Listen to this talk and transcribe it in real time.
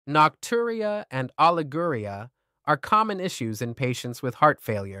Nocturia and oliguria are common issues in patients with heart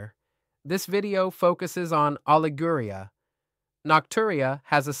failure. This video focuses on oliguria. Nocturia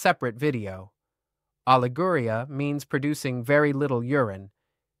has a separate video. Oliguria means producing very little urine.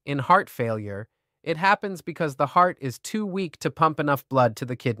 In heart failure, it happens because the heart is too weak to pump enough blood to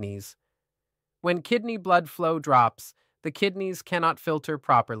the kidneys. When kidney blood flow drops, the kidneys cannot filter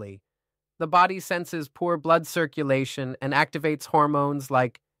properly. The body senses poor blood circulation and activates hormones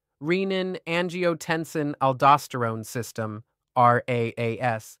like renin-angiotensin-aldosterone system,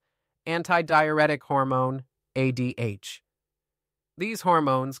 RAAS, antidiuretic hormone, ADH. These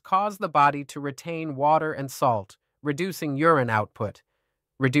hormones cause the body to retain water and salt, reducing urine output.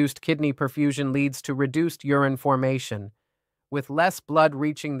 Reduced kidney perfusion leads to reduced urine formation. With less blood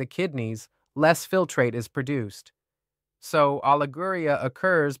reaching the kidneys, less filtrate is produced. So, oliguria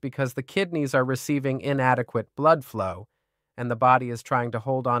occurs because the kidneys are receiving inadequate blood flow, and the body is trying to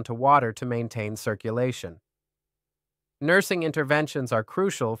hold on to water to maintain circulation. Nursing interventions are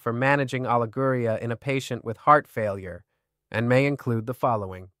crucial for managing oliguria in a patient with heart failure and may include the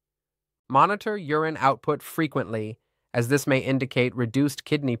following. Monitor urine output frequently, as this may indicate reduced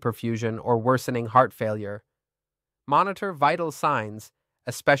kidney perfusion or worsening heart failure. Monitor vital signs,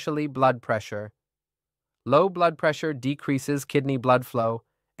 especially blood pressure. Low blood pressure decreases kidney blood flow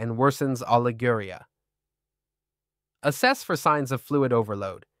and worsens oliguria. Assess for signs of fluid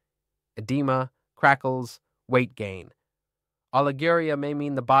overload, edema, crackles, weight gain. Oliguria may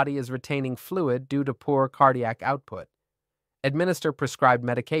mean the body is retaining fluid due to poor cardiac output. Administer prescribed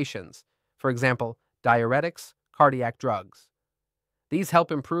medications, for example, diuretics, cardiac drugs. These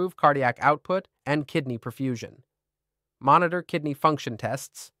help improve cardiac output and kidney perfusion. Monitor kidney function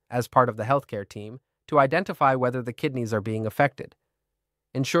tests, as part of the healthcare team, to identify whether the kidneys are being affected.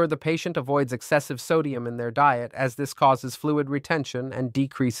 Ensure the patient avoids excessive sodium in their diet, as this causes fluid retention and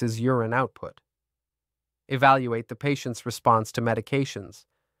decreases urine output. Evaluate the patient's response to medications.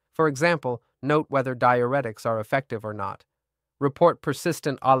 For example, note whether diuretics are effective or not. Report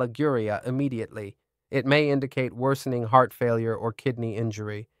persistent oliguria immediately. It may indicate worsening heart failure or kidney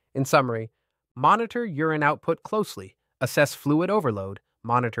injury. In summary, monitor urine output closely, assess fluid overload,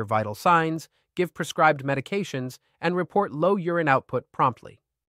 monitor vital signs, give prescribed medications, and report low urine output promptly.